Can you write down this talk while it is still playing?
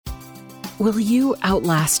Will you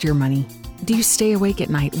outlast your money? Do you stay awake at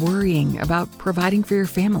night worrying about providing for your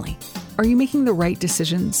family? Are you making the right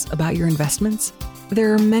decisions about your investments?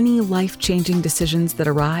 There are many life-changing decisions that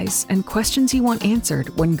arise and questions you want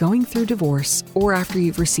answered when going through divorce or after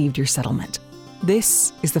you've received your settlement.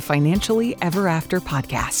 This is the Financially Ever After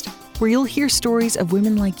podcast, where you'll hear stories of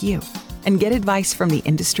women like you and get advice from the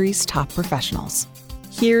industry's top professionals.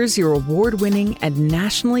 Here's your award-winning and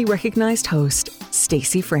nationally recognized host,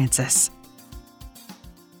 Stacey Francis.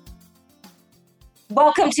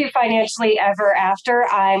 Welcome to Financially Ever After.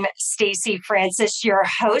 I'm Stacey Francis, your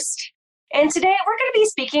host. And today we're going to be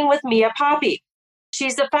speaking with Mia Poppe.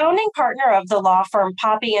 She's the founding partner of the law firm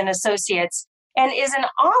Poppe and Associates and is an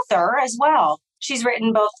author as well. She's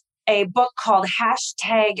written both a book called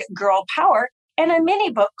 #Girl Power and a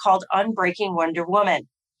mini book called Unbreaking Wonder Woman.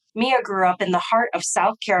 Mia grew up in the heart of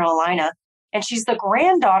South Carolina, and she's the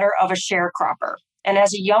granddaughter of a sharecropper. And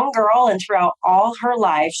as a young girl and throughout all her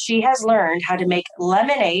life, she has learned how to make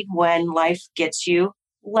lemonade when life gets you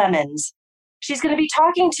lemons. She's going to be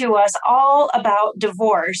talking to us all about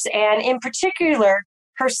divorce, and in particular,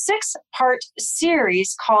 her 6-part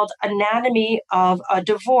series called Anatomy of a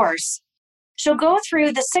Divorce. She'll go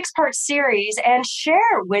through the 6-part series and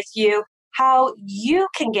share with you how you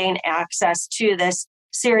can gain access to this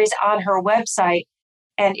series on her website,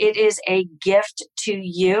 and it is a gift to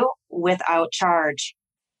you without charge.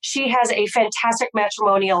 She has a fantastic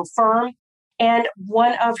matrimonial firm, and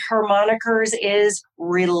one of her monikers is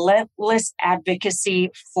relentless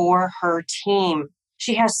advocacy for her team.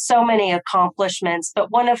 She has so many accomplishments,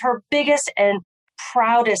 but one of her biggest and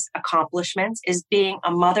proudest accomplishments is being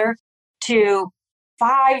a mother to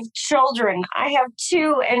 5 children. I have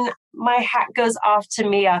 2, and my hat goes off to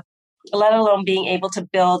Mia, let alone being able to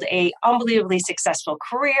build a unbelievably successful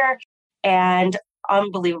career and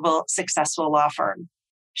unbelievable successful law firm.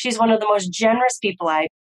 She's one of the most generous people I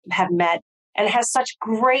have met and has such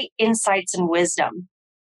great insights and wisdom.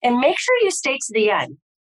 And make sure you stay to the end,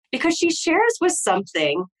 because she shares with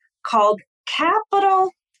something called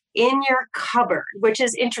capital in your cupboard, which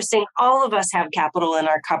is interesting. All of us have capital in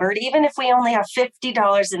our cupboard, even if we only have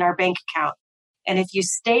 $50 in our bank account. And if you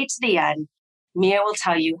stay to the end, Mia will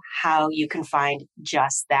tell you how you can find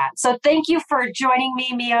just that. So thank you for joining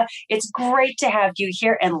me, Mia. It's great to have you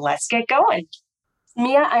here, and let's get going.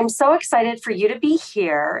 Mia, I'm so excited for you to be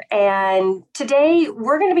here. And today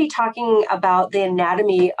we're going to be talking about the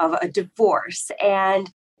anatomy of a divorce. And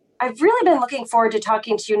I've really been looking forward to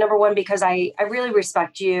talking to you, number one, because I really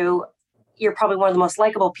respect you. You're probably one of the most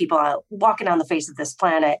likable people walking on the face of this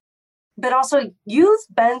planet. But also, you've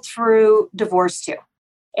been through divorce too.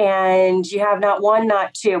 And you have not one,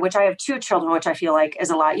 not 2, which I have 2 children, which I feel like is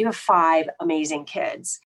a lot. You have 5 amazing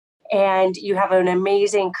kids, and you have an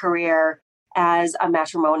amazing career as a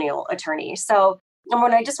matrimonial attorney. So, number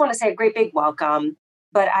one, I just want to say a great big welcome,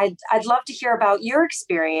 but I'd love to hear about your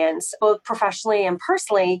experience, both professionally and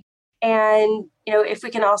personally. And, if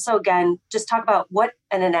we can also, again, just talk about what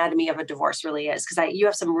an anatomy of a divorce really is, because you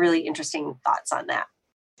have some really interesting thoughts on that.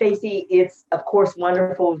 Stacey, it's of course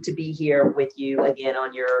wonderful to be here with you again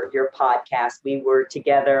on your podcast. We were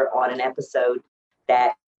together on an episode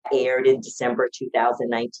that aired in December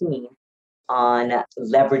 2019 on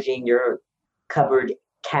leveraging your covered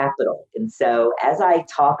capital. And so as I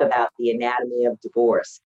talk about the anatomy of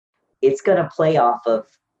divorce, it's going to play off of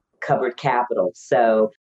covered capital. So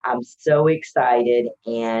I'm so excited.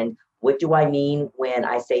 And what do I mean when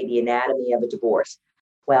I say the anatomy of a divorce?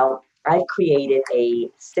 Well, I've created a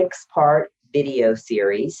 6-part video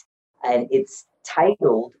series, and it's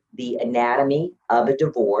titled The Anatomy of a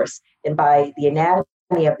Divorce. And by the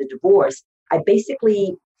anatomy of the divorce, I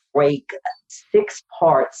basically break 6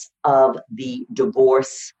 parts of the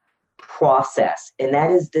divorce process. And that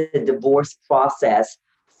is the divorce process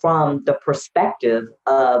from the perspective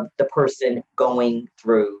of the person going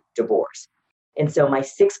through divorce. And so my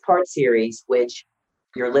 6-part series, which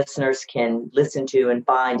your listeners can listen to and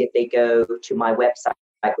find if they go to my website,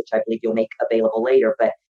 which I believe you'll make available later.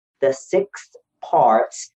 But the 6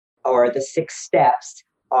 parts, or the 6 steps,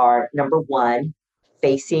 are: number 1,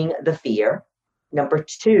 facing the fear. Number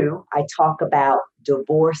 2, I talk about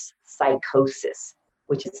divorce psychosis,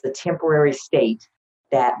 which is the temporary state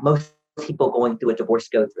that most people going through a divorce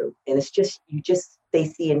go through. And it's just, they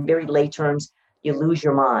see in very lay terms, you lose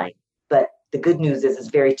your mind. But the good news is it's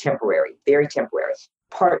very temporary, very temporary.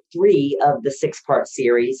 Part 3 of the 6-part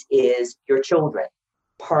series is your children.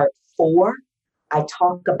 Part 4, I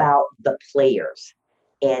talk about the players.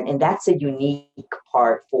 And that's a unique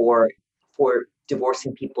part for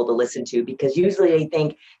divorcing people to listen to, because usually they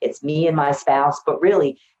think it's me and my spouse, but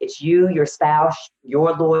really it's you, your spouse,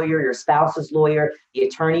 your lawyer, your spouse's lawyer, the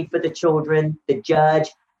attorney for the children, the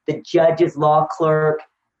judge's law clerk,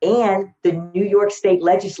 and the New York State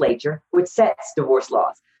legislature, which sets divorce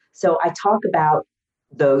laws. So I talk about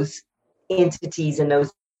those entities and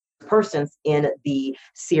those persons in the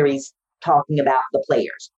series talking about the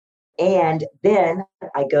players. And then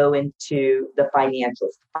I go into the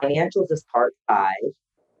financials. Financials is part 5,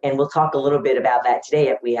 and we'll talk a little bit about that today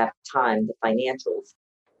if we have time, the financials.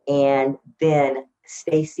 And then,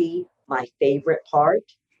 Stacy, my favorite part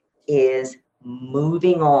is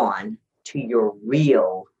moving on to your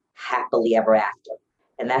real happily ever after.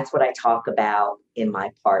 And that's what I talk about in my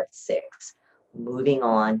part 6, moving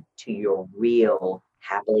on to your real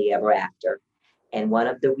happily ever after. And one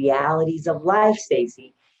of the realities of life,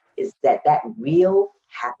 Stacy, is that real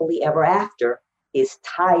happily ever after is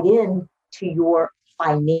tied in to your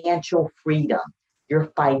financial freedom,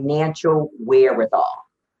 your financial wherewithal,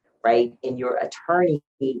 right? And your attorney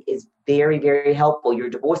is very, very helpful, your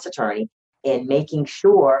divorce attorney, in making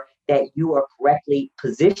sure that you are correctly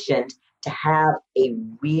positioned to have a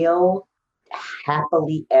real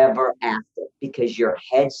happily ever after, because you're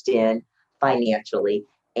hedged in financially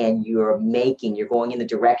and you're going in the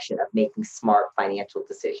direction of making smart financial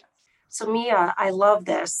decisions. So Mia, I love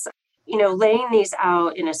this. Laying these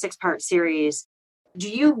out in a 6-part series, do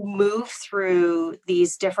you move through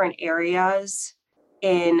these different areas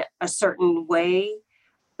in a certain way?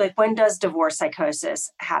 Like, when does divorce psychosis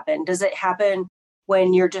happen? Does it happen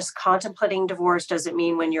when you're just contemplating divorce? Does it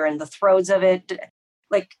mean when you're in the throes of it?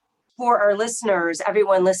 Like, for our listeners,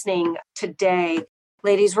 everyone listening today,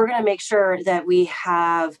 ladies, we're going to make sure that we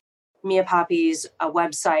have Mia Poppy's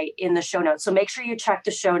website in the show notes. So make sure you check the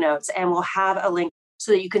show notes, and we'll have a link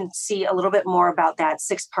so that you can see a little bit more about that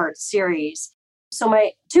 6-part series. So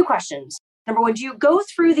my 2 questions. Number 1, do you go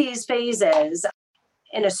through these phases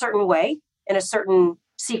in a certain way, in a certain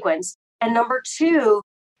sequence? And number 2,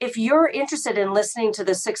 if you're interested in listening to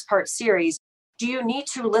the 6-part series, do you need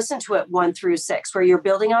to listen to it 1 through 6 where you're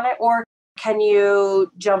building on it? Or can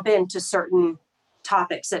you jump into certain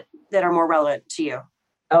topics that are more relevant to you?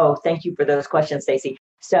 Oh, thank you for those questions, Stacy.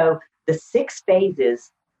 So the 6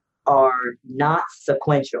 phases are not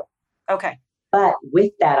sequential. Okay. But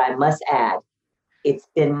with that, I must add, it's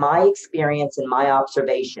been my experience and my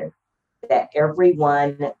observation that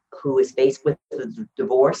everyone who is faced with the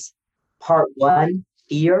divorce, part 1,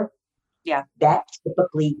 fear, that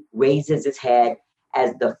typically raises its head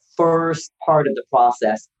as the first part of the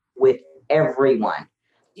process with everyone.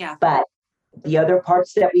 Yeah. But the other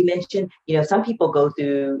parts that we mentioned, some people go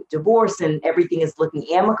through divorce and everything is looking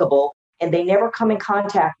amicable, and they never come in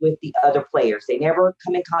contact with the other players. They never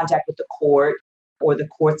come in contact with the court or the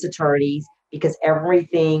court's attorneys, because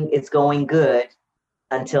everything is going good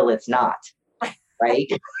until it's not, right?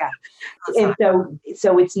 And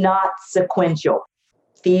so it's not sequential.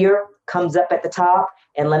 Fear comes up at the top.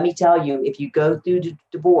 And let me tell you, if you go through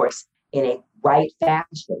divorce in a right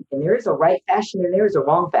fashion, and there is a right fashion and there is a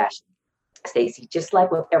wrong fashion, Stacy, just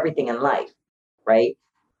like with everything in life, right?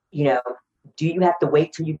 Do you have to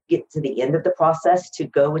wait till you get to the end of the process to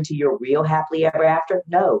go into your real happily ever after?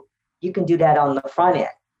 No, you can do that on the front end.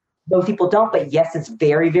 Most people don't, but yes, it's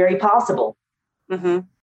very, very possible. Mm-hmm.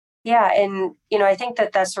 Yeah. And, I think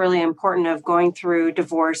that that's really important, of going through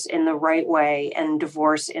divorce in the right way and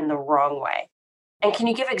divorce in the wrong way. And can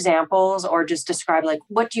you give examples or just describe, like,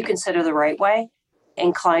 what do you consider the right way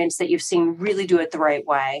in clients that you've seen really do it the right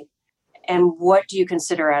way? And what do you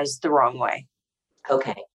consider as the wrong way?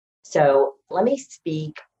 Okay. So let me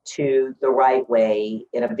speak to the right way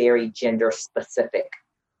in a very gender specific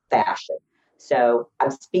fashion. So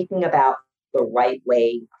I'm speaking about the right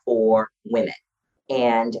way for women.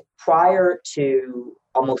 And prior to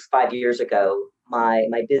almost 5 years ago, my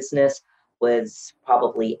business was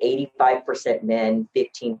probably 85% men,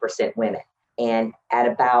 15% women. And at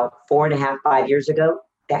about 4.5, 5 years ago,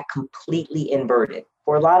 that completely inverted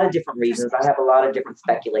for a lot of different reasons. I have a lot of different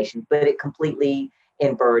speculations, but it completely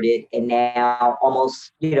inverted. And now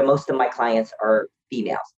almost, most of my clients are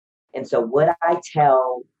females. And so what I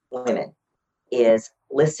tell women is,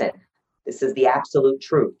 listen, this is the absolute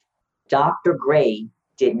truth. Dr. Gray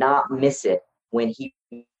did not miss it when he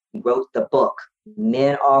wrote the book,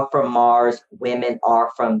 Men Are From Mars, Women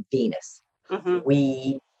Are From Venus. Mm-hmm.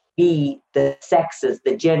 We, the sexes,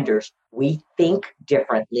 the genders, we think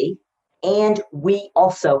differently, and we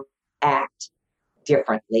also act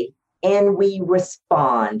differently, and we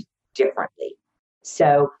respond differently.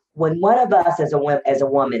 So when one of us as a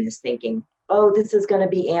woman is thinking, oh, this is going to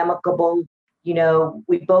be amicable,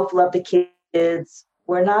 we both love the kids, kids.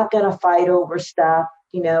 We're not going to fight over stuff.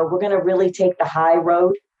 We're going to really take the high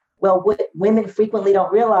road. Well, what women frequently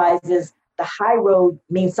don't realize is the high road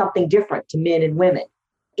means something different to men and women.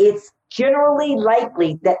 It's generally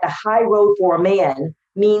likely that the high road for a man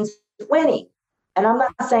means winning. And I'm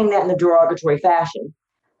not saying that in a derogatory fashion,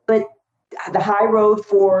 but the high road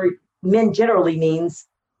for men generally means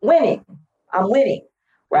winning. I'm winning,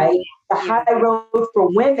 right? The high road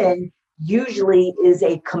for women usually is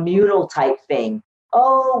a communal type thing.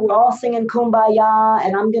 Oh, we're all singing Kumbaya,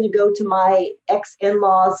 and I'm going to go to my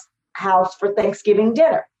ex-in-laws house for Thanksgiving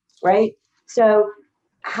dinner, right? So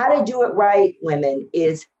how to do it right, women,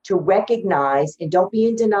 is to recognize and don't be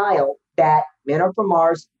in denial that men are from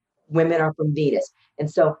Mars, women are from Venus. And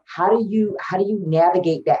so how do you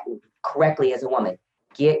navigate that correctly as a woman?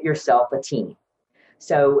 Get yourself a team.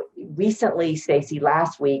 So recently, Stacey,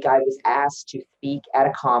 last week, I was asked to speak at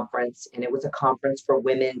a conference, and it was a conference for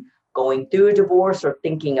women going through a divorce or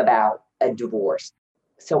thinking about a divorce.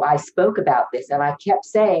 So I spoke about this, and I kept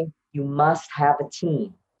saying, you must have a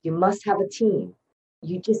team. You must have a team.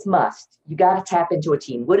 You just must. You got to tap into a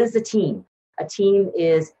team. What is a team? A team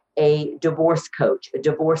is a divorce coach, a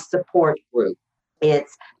divorce support group.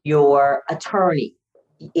 It's your attorney.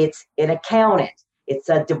 It's an accountant. It's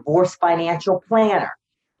a divorce financial planner,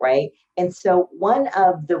 right? And so one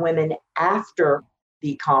of the women after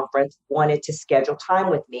the conference wanted to schedule time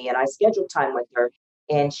with me, and I scheduled time with her.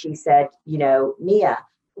 And she said, Mia,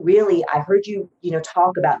 really, I heard you,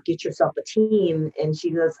 talk about get yourself a team. And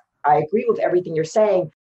she goes, I agree with everything you're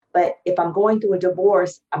saying, but if I'm going through a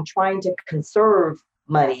divorce, I'm trying to conserve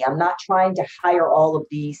money. I'm not trying to hire all of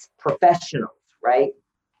these professionals, right?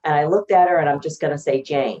 And I looked at her and I'm just going to say,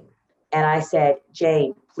 Jane. And I said,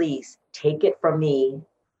 Jane, please take it from me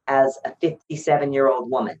as a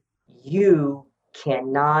 57-year-old woman. You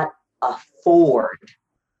cannot afford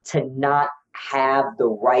to not have the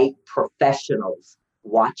right professionals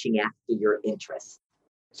watching after your interests.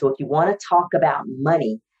 So if you want to talk about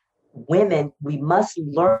money, women, we must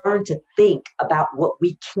learn to think about what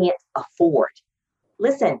we can't afford.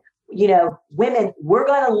 Listen, women, we're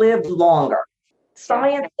going to live longer.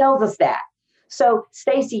 Science tells us that. So,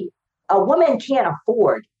 Stacey, a woman can't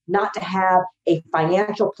afford not to have a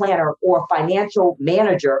financial planner or financial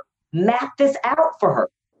manager map this out for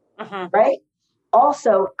her, right?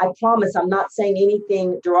 Also, I promise I'm not saying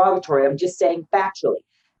anything derogatory. I'm just saying factually.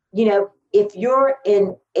 If you're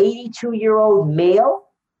an 82-year-old male,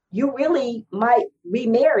 you really might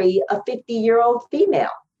remarry a 50-year-old female.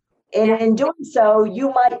 And in doing so, you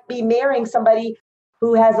might be marrying somebody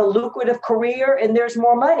who has a lucrative career and there's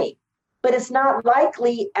more money. But it's not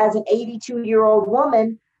likely as an 82-year-old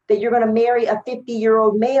woman that you're going to marry a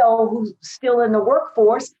 50-year-old male who's still in the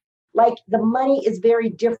workforce. Like, the money is very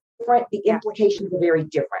different. The implications are very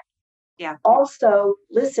different. Yeah. Also,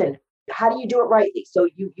 listen, how do you do it rightly? So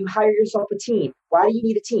you hire yourself a team. Why do you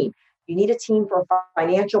need a team? You need a team for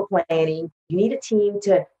financial planning. You need a team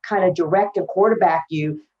to kind of direct and quarterback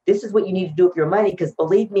you. This is what you need to do with your money. Because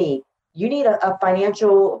believe me, you need a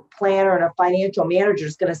financial planner and a financial manager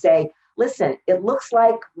that's going to say, listen, it looks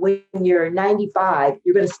like when you're 95,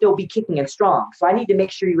 you're going to still be kicking and strong. So I need to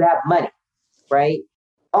make sure you have money, right?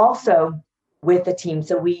 Also, with the team,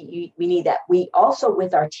 so we need that. We also,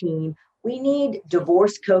 with our team, we need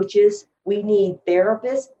divorce coaches. We need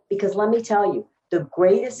therapists, because let me tell you, the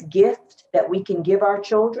greatest gift that we can give our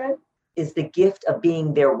children is the gift of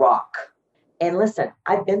being their rock. And listen,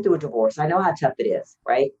 I've been through a divorce. I know how tough it is,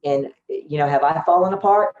 right? And, have I fallen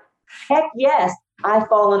apart? Heck yes, I've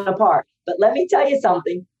fallen apart. But let me tell you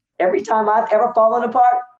something. Every time I've ever fallen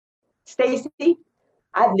apart, Stacey,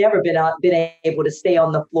 I've never been able to stay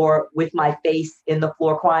on the floor with my face in the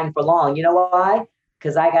floor crying for long. You know why?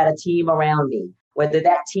 Because I got a team around me. Whether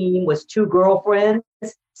that team was two girlfriends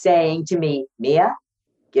saying to me, Mia,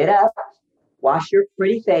 get up, wash your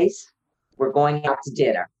pretty face. We're going out to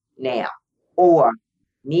dinner now. Or,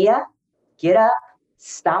 Mia, get up,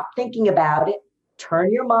 stop thinking about it,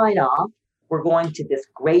 turn your mind off. We're going to this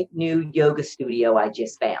great new yoga studio I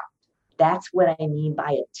just found. That's what I mean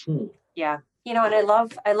by a team. Yeah. And I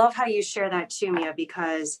love how you share that too, Mia,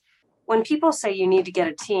 because when people say you need to get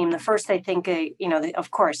a team, the first they think,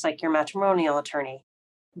 of course, like your matrimonial attorney,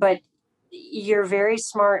 but you're very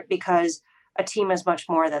smart, because a team is much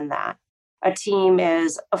more than that. A team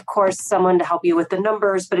is, of course, someone to help you with the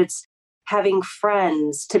numbers, but it's having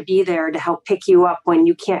friends to be there to help pick you up when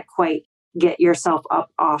you can't quite get yourself up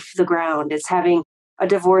off the ground. It's having a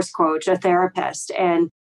divorce coach, a therapist. And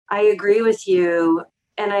I agree with you.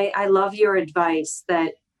 And I love your advice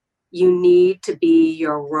that you need to be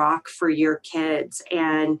your rock for your kids.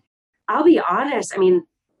 And I'll be honest,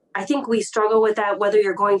 I think we struggle with that, whether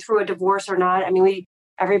you're going through a divorce or not. I mean,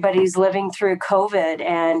 everybody's living through COVID,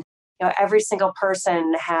 and every single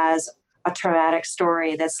person has a traumatic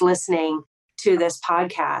story that's listening to this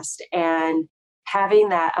podcast, and having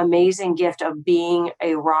that amazing gift of being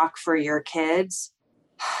a rock for your kids.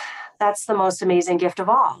 That's the most amazing gift of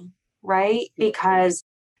all, right? Because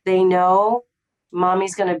they know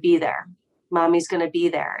mommy's going to be there. Mommy's going to be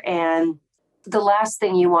there. And the last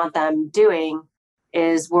thing you want them doing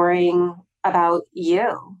is worrying about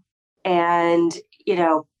you. And,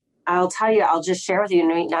 I'll tell you, I'll just share with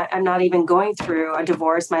you, I'm not even going through a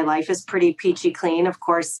divorce. My life is pretty peachy clean. Of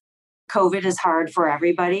course, COVID is hard for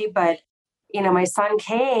everybody. But, my son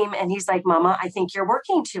came and he's like, Mama, I think you're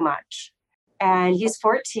working too much. And he's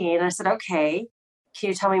 14. I said, okay, can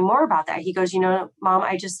you tell me more about that? He goes, Mom,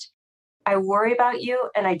 I worry about you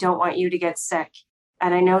and I don't want you to get sick.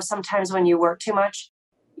 And I know sometimes when you work too much,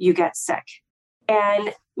 you get sick.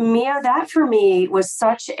 And Mia, that for me was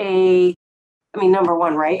number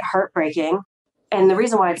one, right? Heartbreaking. And the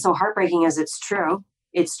reason why it's so heartbreaking is it's true.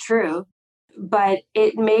 It's true. But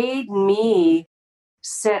it made me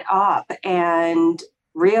sit up and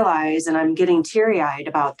realize, and I'm getting teary-eyed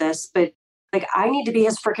about this, but like, I need to be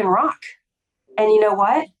his freaking rock. And you know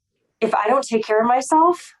what? If I don't take care of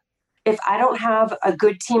myself, if I don't have a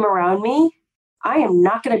good team around me, I am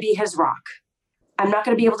not going to be his rock. I'm not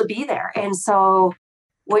going to be able to be there. And so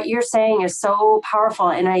what you're saying is so powerful.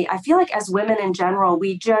 And I feel like as women in general,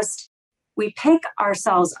 we pick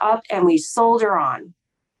ourselves up and we soldier on.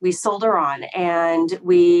 And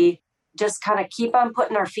we just kind of keep on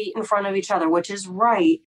putting our feet in front of each other, which is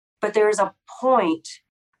right. But there's a point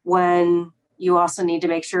when you also need to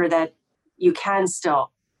make sure that you can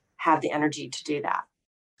still have the energy to do that.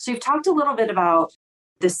 So you've talked a little bit about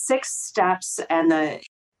the 6 steps and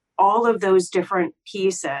all of those different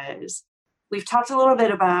pieces. We've talked a little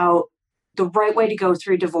bit about the right way to go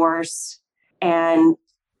through divorce and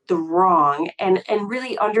the wrong, and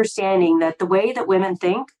really understanding that the way that women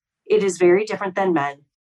think, it is very different than men,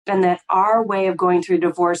 and that our way of going through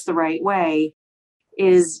divorce the right way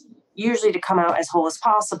is usually to come out as whole as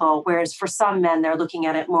possible, whereas for some men, they're looking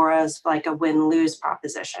at it more as like a win-lose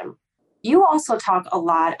proposition. You also talk a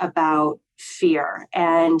lot about fear,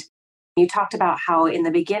 and you talked about how in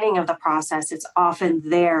the beginning of the process, it's often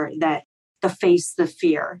there that face the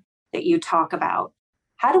fear that you talk about.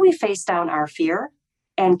 How do we face down our fear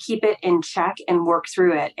and keep it in check and work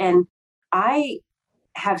through it? And I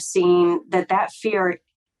have seen that fear,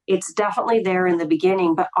 it's definitely there in the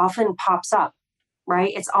beginning, but often pops up,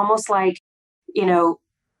 right? It's almost like,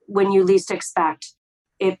 when you least expect,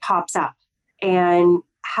 it pops up. And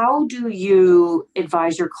how do you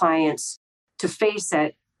advise your clients to face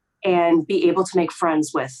it and be able to make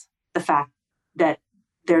friends with the fact that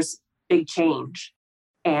there's big change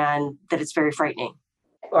and that it's very frightening?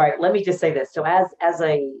 All right, let me just say this. So as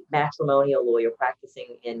a matrimonial lawyer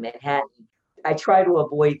practicing in Manhattan, I try to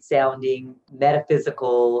avoid sounding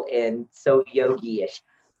metaphysical and so yogi-ish.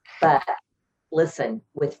 But listen,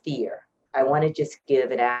 with fear, I want to just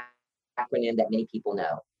give an acronym that many people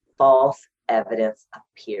know. False evidence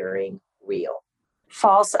appearing real.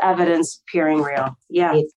 False evidence appearing real.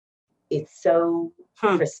 Yeah. It's so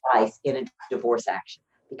precise in a divorce action,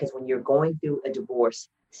 because when you're going through a divorce,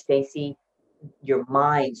 Stacey, your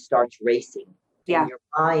mind starts racing. Yeah. And your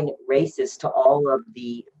mind races to all of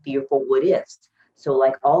the fearful what ifs. So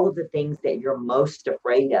like all of the things that you're most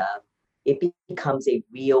afraid of, it becomes a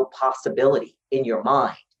real possibility in your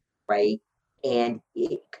mind, right? And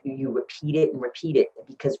you repeat it and repeat it,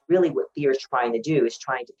 because really what fear is trying to do is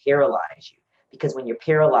trying to paralyze you. Because when you're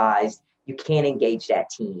paralyzed, you can't engage that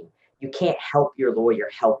team. You can't help your lawyer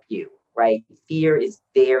help you, right? Fear is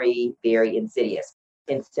very, very insidious.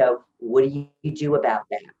 And so what do you do about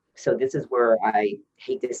that? So this is where I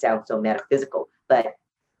hate to sound so metaphysical, but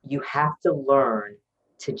you have to learn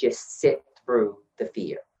to just sit through the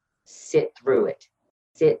fear. Sit through it.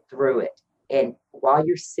 Sit through it. And while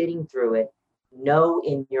you're sitting through it, know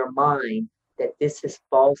in your mind that this is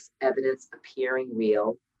false evidence appearing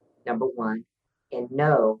real, number one, and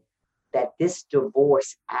know that this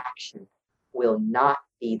divorce action will not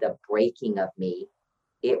be the breaking of me.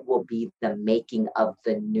 It will be the making of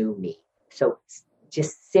the new me. So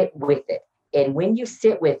just sit with it. And when you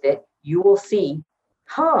sit with it, you will see,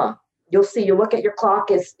 you'll look at your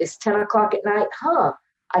clock, it's 10 o'clock at night.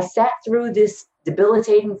 I sat through this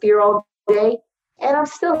debilitating fear all day and I'm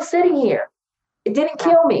still sitting here. It didn't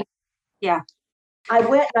kill me. Yeah. I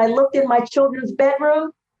went and I looked in my children's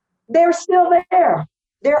bedroom. They're still there.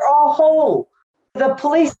 They're all whole. The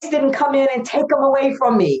police didn't come in and take them away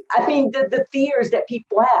from me. I mean, the fears that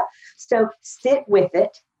people have. So sit with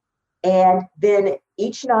it And then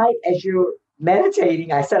each night as you're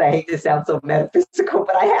meditating, I said, I hate to sound so metaphysical,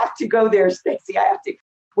 but I have to go there, Stacey. I have to.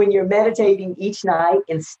 When you're meditating each night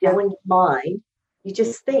and stilling your mind, you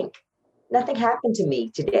just think, nothing happened to me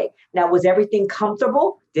today. Now, was everything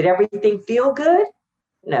comfortable? Did everything feel good?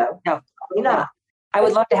 No, No, probably not. I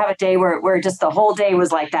would love to have a day where just the whole day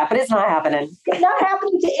was like that, but it's not happening. It's not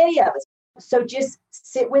happening to any of us. So just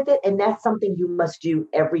sit with it. And that's something you must do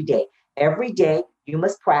every day. Every day, you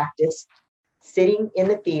must practice sitting in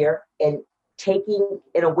the fear and taking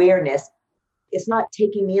an awareness. It's not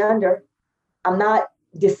taking me under. I'm not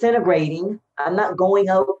disintegrating. I'm not going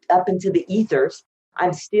up into the ethers.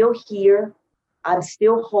 I'm still here. I'm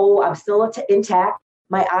still whole. I'm still intact.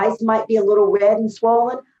 My eyes might be a little red and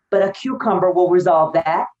swollen, but a cucumber will resolve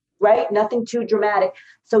that, right? Nothing too dramatic.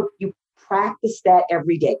 So you practice that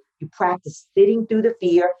every day. You practice sitting through the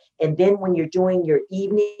fear. And then when you're doing your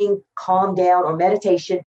evening calm down or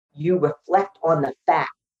meditation, you reflect on the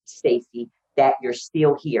fact, Stacey, that you're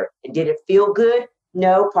still here. And did it feel good?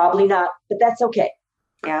 No, probably not, but that's okay.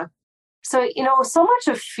 Yeah. So, so much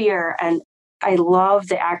of fear, and I love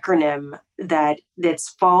the acronym that's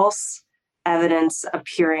false evidence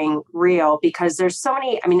appearing real, because there's so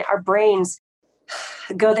many, our brains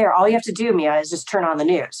go there. All you have to do, Mia, is just turn on the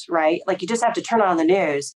news, right? Like you just have to turn on the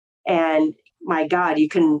news and my God, you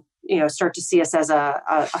can, start to see us as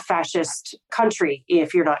a fascist country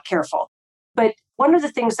if you're not careful. But one of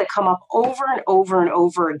the things that come up over and over and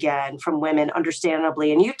over again from women,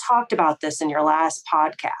 understandably, and you talked about this in your last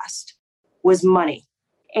podcast, was money.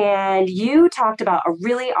 And you talked about a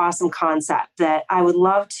really awesome concept that I would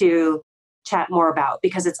love to chat more about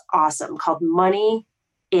because it's awesome, called money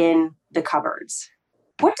in the cupboards.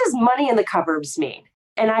 What does money in the cupboards mean?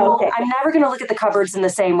 And I'm never going to look at the cupboards in the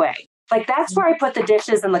same way. Like that's where I put the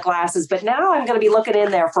dishes and the glasses, but now I'm going to be looking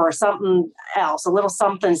in there for something else, a little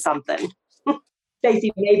something.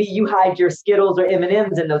 Stacey, maybe you hide your Skittles or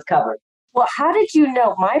M&Ms in those cupboards. Well, how did you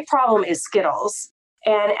know? My problem is Skittles.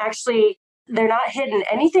 And actually, they're not hidden.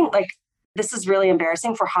 Anything like this is really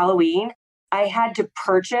embarrassing for Halloween. I had to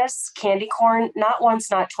purchase candy corn, not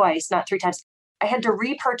once, not twice, not 3 times. I had to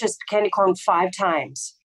repurchase candy corn 5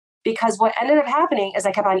 times because what ended up happening is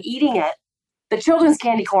I kept on eating it, the children's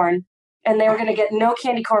candy corn, and they were going to get no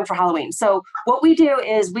candy corn for Halloween. So what we do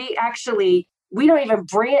is we don't even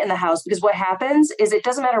bring it in the house because what happens is it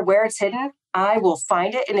doesn't matter where it's hidden. I will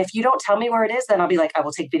find it. And if you don't tell me where it is, then I'll be like, I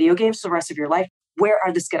will take video games for the rest of your life. Where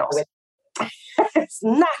are the Skittles? It's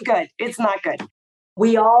not good. It's not good.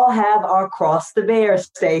 We all have our cross to bear,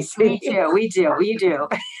 Stacey. We do.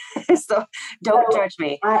 So don't judge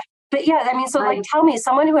me. But yeah, tell me,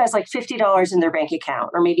 someone who has like $50 in their bank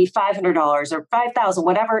account, or maybe $500 or $5,000,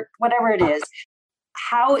 whatever it is,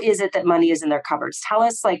 how is it that money is in their cupboards? Tell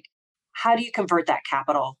us, how do you convert that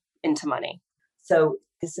capital into money? So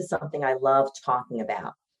this is something I love talking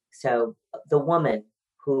about. So the woman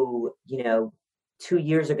who, 2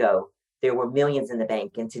 years ago, there were millions in the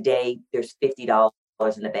bank, and today there's $50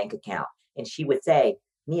 in the bank account. And she would say,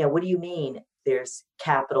 Mia, what do you mean there's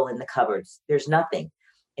capital in the cupboards? There's nothing.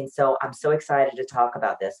 And so I'm so excited to talk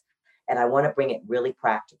about this. And I want to bring it really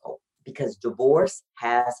practical because divorce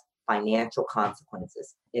has financial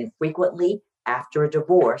consequences. And frequently after a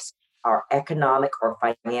divorce, our economic or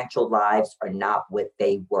financial lives are not what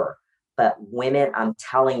they were. But women, I'm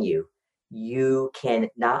telling you, you can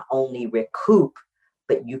not only recoup,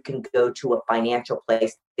 but you can go to a financial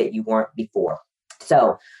place that you weren't before.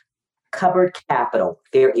 So cupboard capital,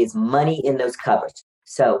 there is money in those cupboards.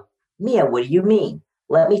 So Mia, what do you mean?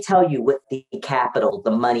 Let me tell you what the capital,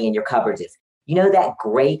 the money in your cupboards is. You know that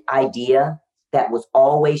great idea that was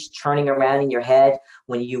always churning around in your head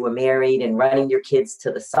when you were married and running your kids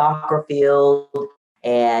to the soccer field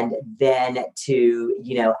and then to,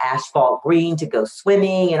 asphalt green to go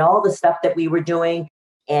swimming and all the stuff that we were doing.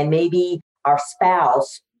 And maybe our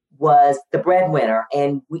spouse was the breadwinner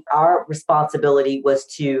and our responsibility was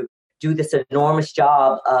to do this enormous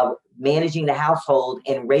job of managing the household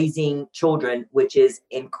and raising children, which is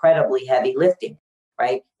incredibly heavy lifting,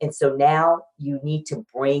 right? And so now you need to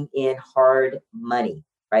bring in hard money,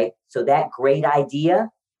 right? So that great idea,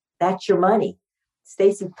 that's your money.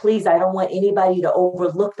 Stacey, please, I don't want anybody to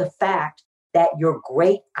overlook the fact that your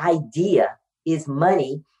great idea is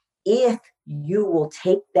money if you will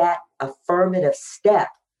take that affirmative step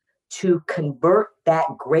to convert that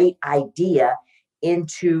great idea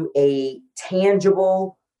into a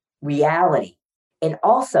tangible reality. And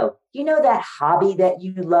also, that hobby that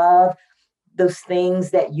you love, those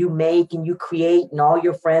things that you make and you create and all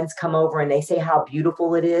your friends come over and they say how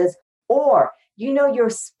beautiful it is, or your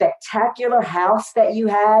spectacular house that you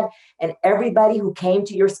had, and everybody who came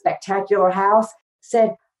to your spectacular house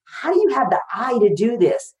said, how do you have the eye to do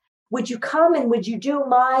this? Would you come and would you do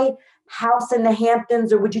my house in the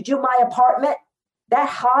Hamptons, or would you do my apartment? That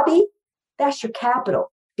hobby, that's your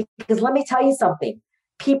capital. Because let me tell you something,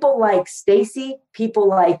 people like Stacy, people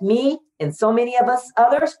like me, and so many of us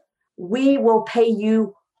others, we will pay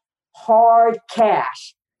you hard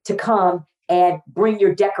cash to come and bring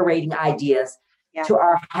your decorating ideas to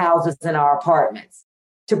our houses and our apartments,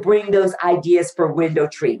 to bring those ideas for window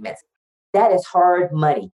treatments. That is hard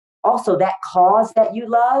money. Also, that cause that you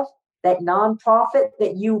love, that nonprofit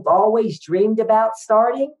that you've always dreamed about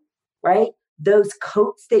starting, right? Those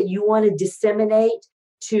coats that you want to disseminate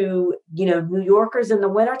to, New Yorkers in the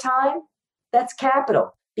wintertime, that's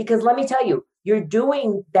capital. Because let me tell you, you're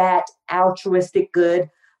doing that altruistic good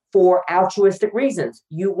for altruistic reasons.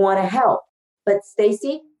 You want to help. But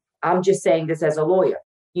Stacy, I'm just saying this as a lawyer.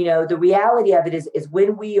 The reality of it is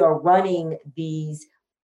when we are running these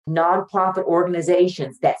nonprofit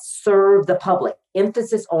organizations that serve the public,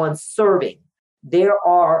 emphasis on serving, there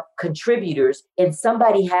are contributors, and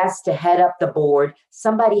somebody has to head up the board.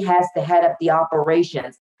 Somebody has to head up the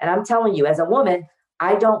operations. And I'm telling you, as a woman,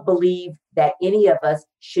 I don't believe that any of us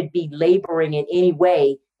should be laboring in any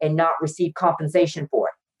way and not receive compensation for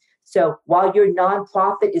it. So while your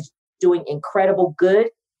nonprofit is doing incredible good,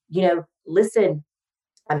 listen,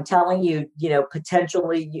 I'm telling you,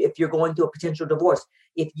 potentially, if you're going through a potential divorce,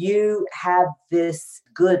 if you have this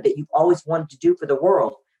good that you've always wanted to do for the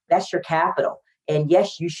world, that's your capital. And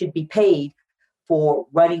yes, you should be paid for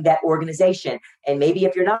running that organization. And maybe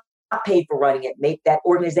if you're not paid for running it, maybe that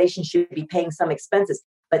organization should be paying some expenses.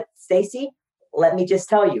 But Stacy, let me just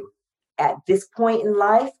tell you, at this point in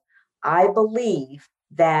life, I believe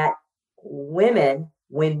that women,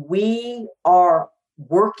 when we are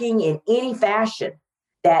working in any fashion,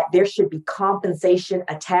 that there should be compensation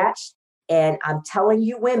attached. And I'm telling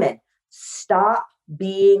you, women, stop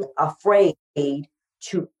being afraid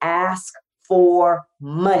to ask for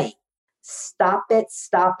money. Stop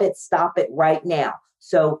it right now.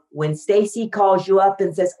 So when Stacy calls you up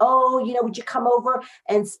and says, oh, would you come over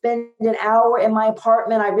and spend an hour in my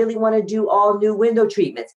apartment? I really want to do all new window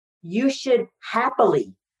treatments. You should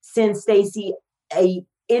happily send Stacy a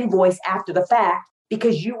invoice after the fact,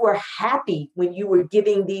 because you were happy when you were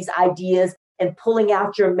giving these ideas and pulling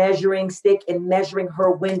out your measuring stick and measuring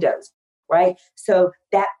her windows, right? So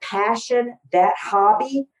that passion, that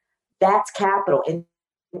hobby, that's capital.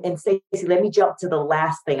 And Stacey, let me jump to the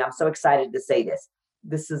last thing. I'm so excited to say this.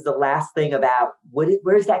 This is the last thing about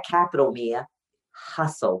where's that capital, Mia?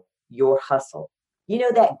 Hustle, your hustle.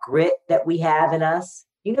 That grit that we have in us?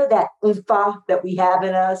 That oomph that we have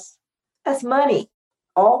in us? That's money.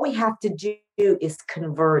 All we have to do is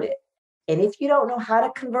convert it. And if you don't know how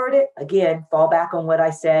to convert it, again, fall back on what I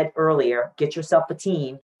said earlier, get yourself a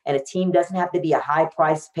team. And a team doesn't have to be a high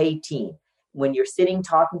price paid team. When you're sitting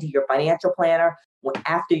talking to your financial planner,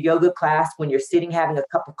 after yoga class, when you're sitting having a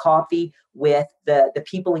cup of coffee with the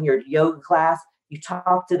people in your yoga class, you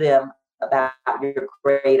talk to them about your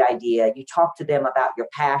great idea. You talk to them about your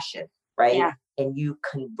passion, right? Yeah. And you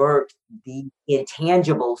convert the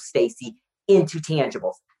intangibles, Stacy, into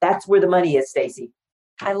tangibles. That's where the money is, Stacy.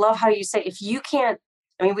 I love how you say, if you can't,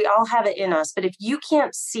 we all have it in us, but if you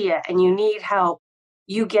can't see it and you need help,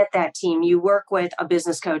 you get that team. You work with a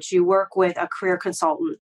business coach. You work with a career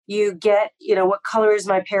consultant. You get, what color is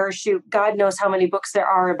my parachute? God knows how many books there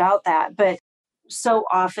are about that. But so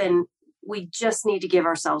often we just need to give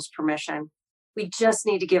ourselves permission. We just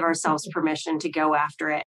need to give ourselves permission to go after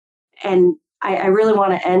it. And I really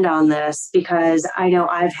want to end on this because I know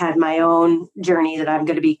I've had my own journey that I'm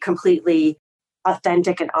going to be completely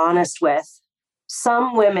authentic and honest with.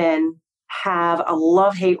 Some women have a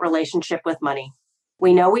love-hate relationship with money.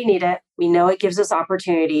 We know we need it. We know it gives us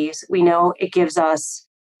opportunities. We know it gives us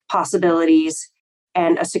possibilities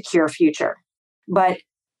and a secure future. But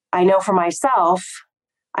I know for myself,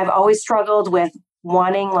 I've always struggled with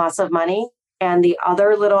wanting lots of money and the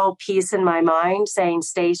other little piece in my mind saying,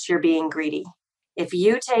 Stace, you're being greedy. If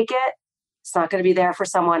you take it, it's not going to be there for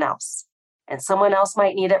someone else. And someone else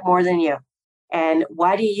might need it more than you. And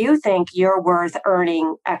why do you think you're worth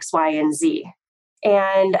earning X, Y, and Z?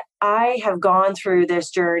 And I have gone through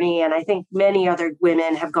this journey, and I think many other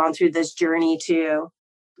women have gone through this journey too,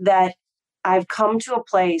 that I've come to a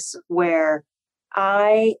place where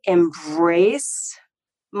I embrace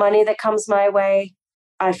money that comes my way.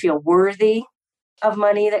 I feel worthy of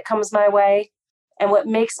money that comes my way. And what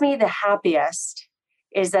makes me the happiest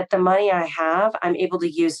is that the money I have, I'm able to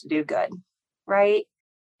use to do good, right?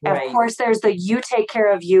 Right. Of course, there's the you take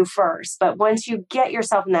care of you first. But once you get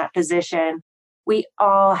yourself in that position, we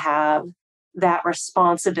all have that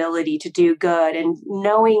responsibility to do good. And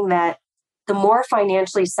knowing that the more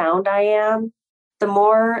financially sound I am, the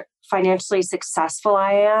more financially successful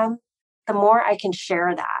I am, the more I can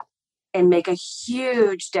share that and make a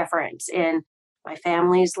huge difference in my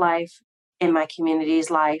family's life, in my community's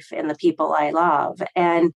life, in the people I love.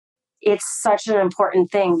 And it's such an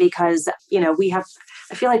important thing because,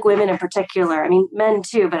 I feel like women in particular, I mean, men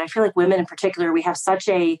too, but I feel like women in particular, we have such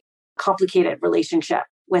a complicated relationship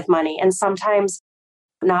with money and sometimes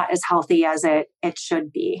not as healthy as it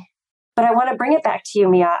should be. But I want to bring it back to you,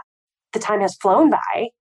 Mia. The time has flown by,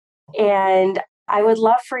 and I would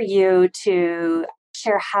love for you to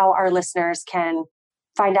share how our listeners can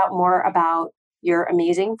find out more about your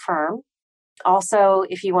amazing firm. Also,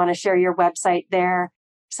 if you want to share your website there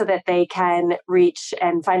so that they can reach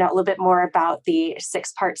and find out a little bit more about the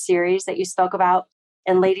 6-part series that you spoke about.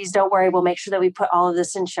 And ladies, don't worry, we'll make sure that we put all of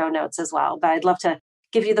this in show notes as well. But I'd love to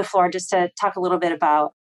give you the floor just to talk a little bit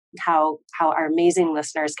about how our amazing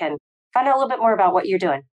listeners can find out a little bit more about what you're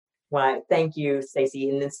doing. Well, thank you, Stacey.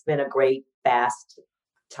 And it's been a great, fast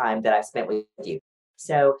time that I've spent with you.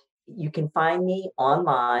 So you can find me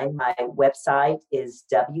online. My website is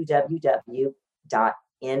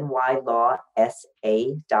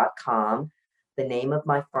www.nylawsa.com. The name of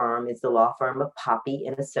my firm is the law firm of Poppe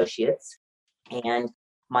and Associates. And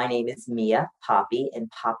my name is Mia Poppe, and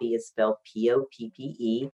Poppe is spelled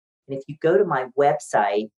Poppe. And if you go to my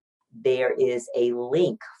website, there is a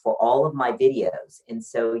link for all of my videos. And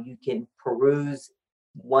so you can peruse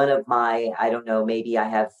one of my, I don't know, maybe I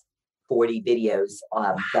have 40 videos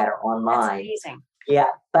that are online. That's amazing.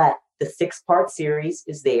 Yeah, but the 6-part series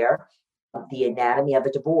is there, The Anatomy of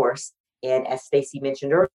a Divorce. And as Stacey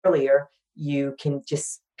mentioned earlier, you can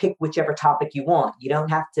just pick whichever topic you want. You don't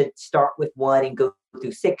have to start with 1 and go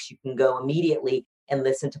through 6. You can go immediately and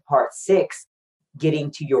listen to part 6,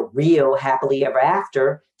 getting to your real happily ever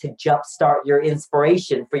after to jumpstart your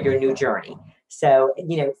inspiration for your new journey. So,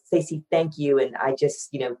 Stacey, thank you. And I just,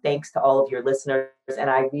 thanks to all of your listeners. And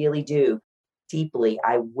I really do deeply,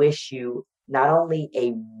 I wish you not only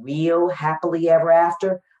a real happily ever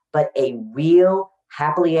after, but a real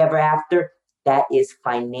happily ever after that is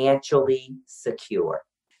financially secure.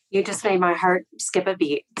 You just made my heart skip a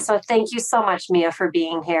beat. So thank you so much, Mia, for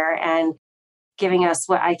being here and giving us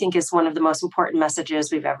what I think is one of the most important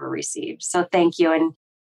messages we've ever received. So thank you. And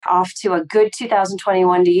off to a good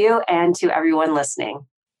 2021 to you and to everyone listening.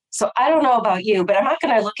 So I don't know about you, but I'm not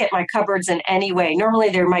going to look at my cupboards in any way. Normally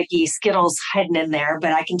there might be Skittles hidden in there,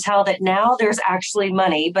 but I can tell that now there's actually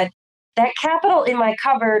money. But that capital in my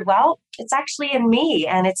cupboard, well, it's actually in me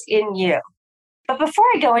and it's in you. But before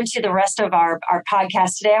I go into the rest of our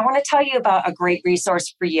podcast today, I want to tell you about a great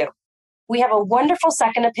resource for you. We have a wonderful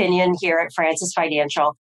second opinion here at Francis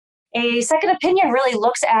Financial. A second opinion really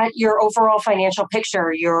looks at your overall financial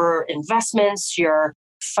picture, your investments, your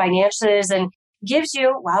finances, and gives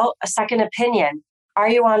you, well, a second opinion. Are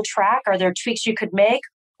you on track? Are there tweaks you could make?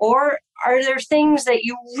 Or are there things that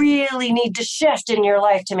you really need to shift in your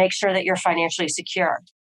life to make sure that you're financially secure?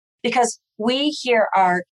 Because we here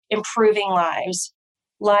are improving lives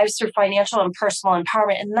through financial and personal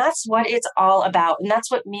empowerment. And that's what it's all about. And that's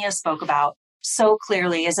what Mia spoke about so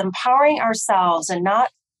clearly, is empowering ourselves and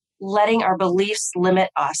not letting our beliefs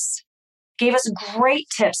limit us. Gave us great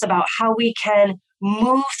tips about how we can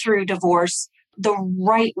move through divorce the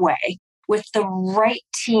right way with the right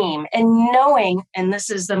team, and knowing, and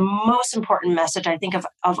this is the most important message I think of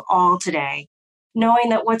all today, knowing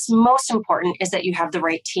that what's most important is that you have the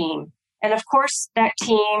right team. And of course, that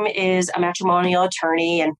team is a matrimonial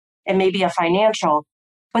attorney and maybe a financial,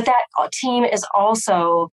 but that team is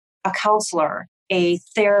also a counselor, a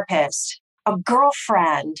therapist, a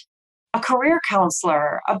girlfriend, a career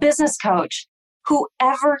counselor, a business coach,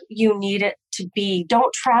 whoever you need it to be.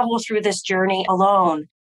 Don't travel through this journey alone.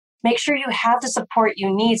 Make sure you have the support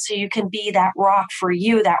you need so you can be that rock for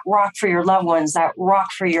you, that rock for your loved ones, that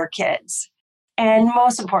rock for your kids. And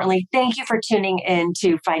most importantly, thank you for tuning in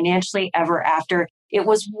to Financially Ever After. It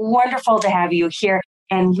was wonderful to have you here,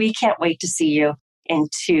 and we can't wait to see you in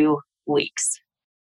 2 weeks.